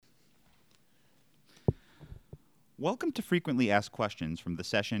Welcome to Frequently Asked Questions from the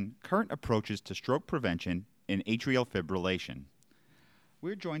session Current Approaches to Stroke Prevention in Atrial Fibrillation.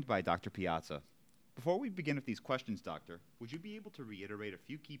 We're joined by Dr. Piazza. Before we begin with these questions, Doctor, would you be able to reiterate a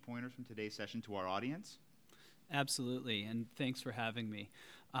few key pointers from today's session to our audience? Absolutely, and thanks for having me.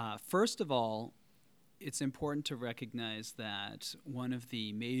 First of all, it's important to recognize that one of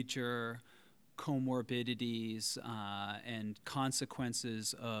the major comorbidities and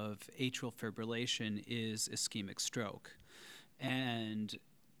consequences of atrial fibrillation is ischemic stroke. And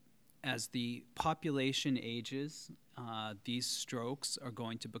as the population ages, these strokes are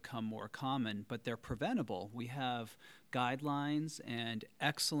going to become more common, but they're preventable. We have guidelines and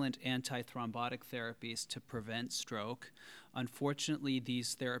excellent antithrombotic therapies to prevent stroke. Unfortunately,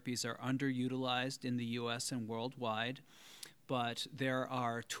 these therapies are underutilized in the US and worldwide, but there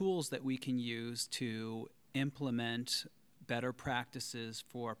are tools that we can use to implement better practices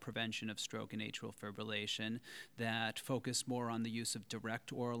for prevention of stroke and atrial fibrillation that focus more on the use of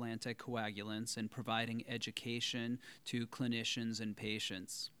direct oral anticoagulants and providing education to clinicians and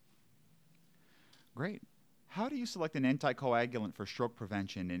patients. Great. How do you select an anticoagulant for stroke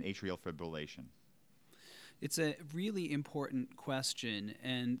prevention in atrial fibrillation? It's a really important question,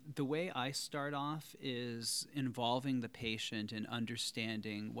 and the way I start off is involving the patient in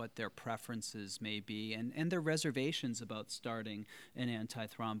understanding what their preferences may be and their reservations about starting an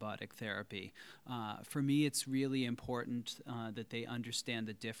antithrombotic therapy. For me, it's really important that they understand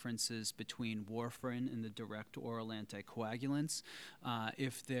the differences between warfarin and the direct oral anticoagulants.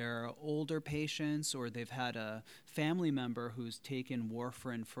 If they're older patients or they've had a family member who's taken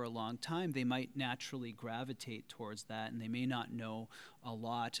warfarin for a long time, they might naturally gravitate towards that, and they may not know a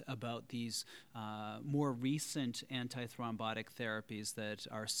lot about these more recent antithrombotic therapies that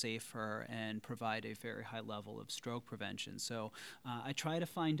are safer and provide a very high level of stroke prevention. So I try to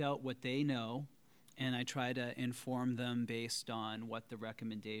find out what they know, and I try to inform them based on what the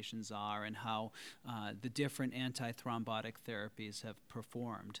recommendations are and how the different antithrombotic therapies have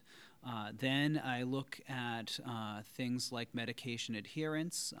performed. Then I look at things like medication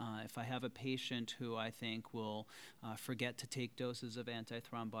adherence. If I have a patient who I think will forget to take doses of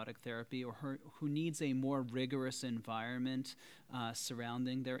antithrombotic therapy or who needs a more rigorous environment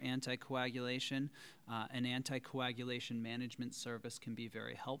surrounding their anticoagulation, an anticoagulation management service can be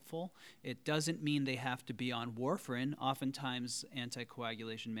very helpful. It doesn't mean they have to be on warfarin. Oftentimes,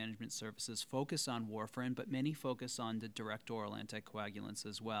 anticoagulation management services focus on warfarin, but many focus on the direct oral anticoagulants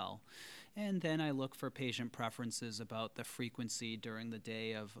as well. And then I look for patient preferences about the frequency during the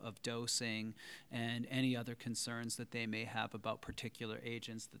day of dosing and any other concerns that they may have about particular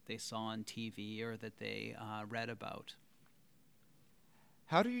agents that they saw on TV or that they read about.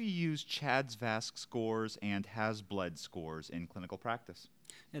 How do you use CHA2DS2-VASc scores and HAS-BLED scores in clinical practice?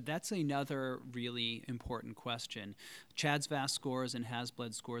 Now, that's another really important question. CHA2DS2-VASc scores and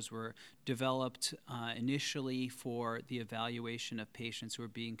HAS-BLED scores were developed initially for the evaluation of patients who are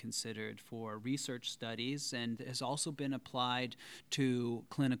being considered for research studies and has also been applied to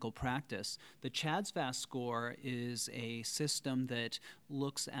clinical practice. The CHA2DS2-VASc score is a system that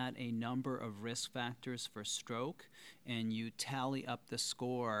looks at a number of risk factors for stroke, and you tally up the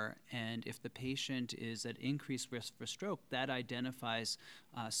score, and if the patient is at increased risk for stroke, that identifies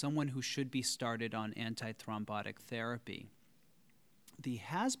someone who should be started on antithrombotic therapy. The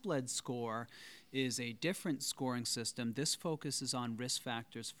HAS-BLED score is a different scoring system. This focuses on risk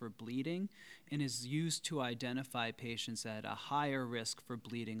factors for bleeding and is used to identify patients at a higher risk for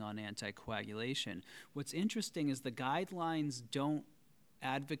bleeding on anticoagulation. What's interesting is the guidelines don't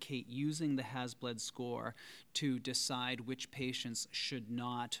advocate using the HAS-BLED score to decide which patients should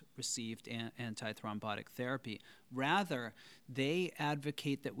not receive antithrombotic therapy. Rather, they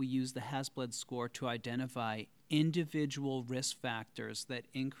advocate that we use the HAS-BLED score to identify individual risk factors that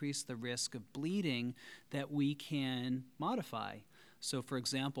increase the risk of bleeding that we can modify. So, for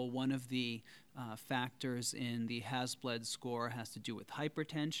example, one of the factors in the HAS-BLED score has to do with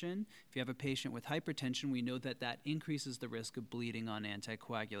hypertension. If you have a patient with hypertension, we know that that increases the risk of bleeding on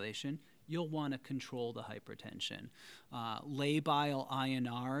anticoagulation. You'll want to control the hypertension. Labile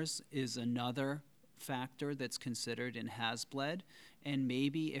INRs is another factor that's considered in HAS-BLED, and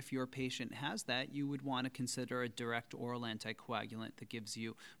maybe if your patient has that, you would want to consider a direct oral anticoagulant that gives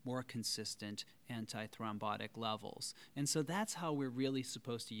you more consistent antithrombotic levels. And so that's how we're really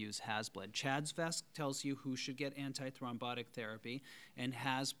supposed to use HAS-BLED. CHA2DS2-VASc tells you who should get antithrombotic therapy, and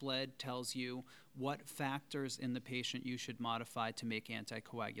HAS-BLED tells you what factors in the patient you should modify to make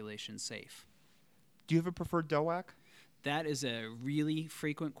anticoagulation safe. Do you have a preferred DOAC? That is a really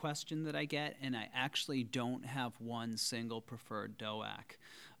frequent question that I get, and I actually don't have one single preferred DOAC.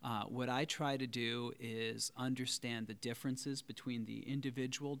 What I try to do is understand the differences between the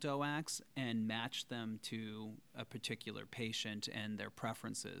individual DOACs and match them to a particular patient and their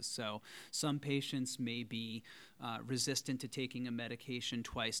preferences. So some patients may be resistant to taking a medication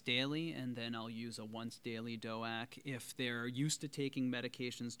twice daily, and then I'll use a once daily DOAC. If they're used to taking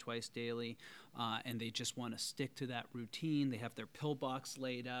medications twice daily and they just want to stick to that routine, they have their pill box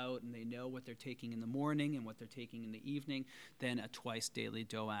laid out and they know what they're taking in the morning and what they're taking in the evening, then a twice daily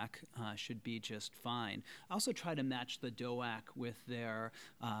DOAC should be just fine. I also try to match the DOAC with their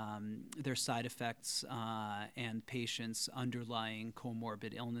side effects and patients' underlying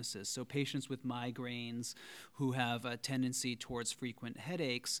comorbid illnesses. So patients with migraines who have a tendency towards frequent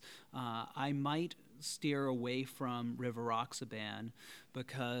headaches, I might steer away from rivaroxaban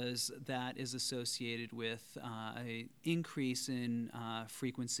because that is associated with an increase in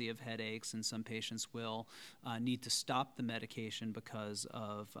frequency of headaches, and some patients will need to stop the medication because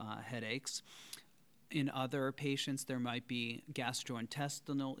of headaches. In other patients, there might be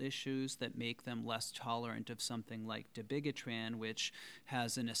gastrointestinal issues that make them less tolerant of something like dabigatran, which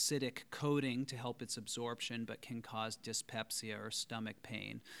has an acidic coating to help its absorption but can cause dyspepsia or stomach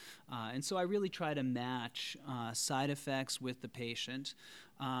pain. And so I really try to match side effects with the patient.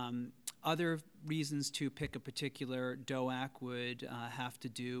 Other reasons to pick a particular DOAC would have to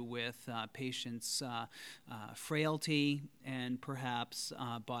do with patients' frailty and perhaps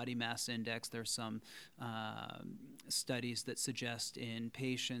body mass index. There's some studies that suggest in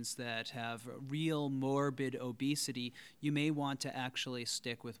patients that have real morbid obesity, you may want to actually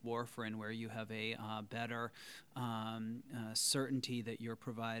stick with warfarin, where you have a better certainty that you're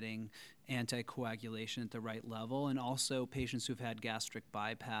providing anticoagulation at the right level. And also patients who've had gastric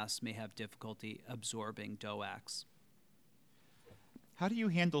bypass may have difficulty absorbing DOACs. How do you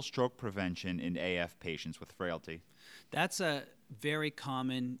handle stroke prevention in AF patients with frailty? That's a very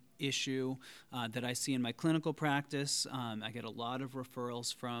common issue that I see in my clinical practice. I get a lot of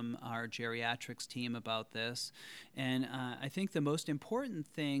referrals from our geriatrics team about this. And I think the most important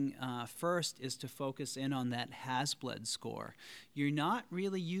thing first is to focus in on that HAS-BLED score. You're not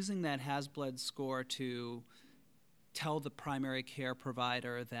really using that HAS-BLED score to tell the primary care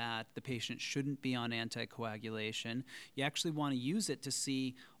provider that the patient shouldn't be on anticoagulation. You actually want to use it to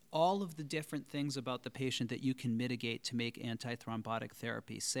see all of the different things about the patient that you can mitigate to make antithrombotic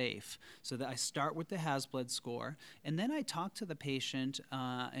therapy safe. So that I start with the HAS-BLED score, and then I talk to the patient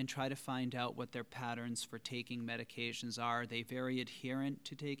and try to find out what their patterns for taking medications are. Are they very adherent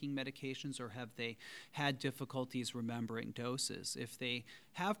to taking medications, or have they had difficulties remembering doses? If they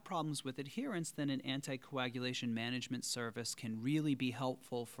have problems with adherence, then an anticoagulation management service can really be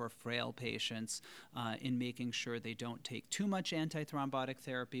helpful for frail patients in making sure they don't take too much antithrombotic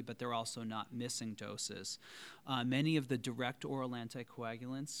therapy, but they're also not missing doses. Many of the direct oral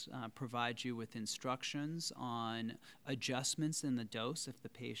anticoagulants provide you with instructions on adjustments in the dose if the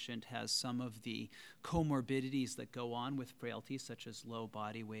patient has some of the comorbidities that go on with frailty, such as low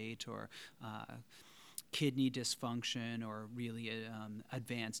body weight or kidney dysfunction or really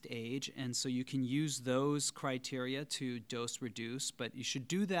advanced age. And so you can use those criteria to dose reduce, but you should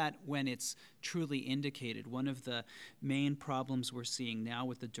do that when it's truly indicated. One of the main problems we're seeing now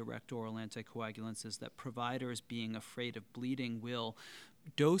with the direct oral anticoagulants is that providers, being afraid of bleeding, will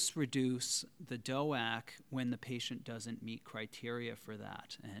dose reduce the DOAC when the patient doesn't meet criteria for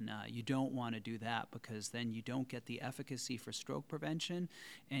that. And you don't want to do that, because then you don't get the efficacy for stroke prevention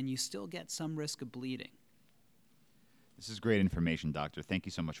and you still get some risk of bleeding. This is great information, Doctor. Thank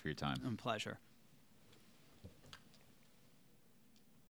you so much for your time. A pleasure.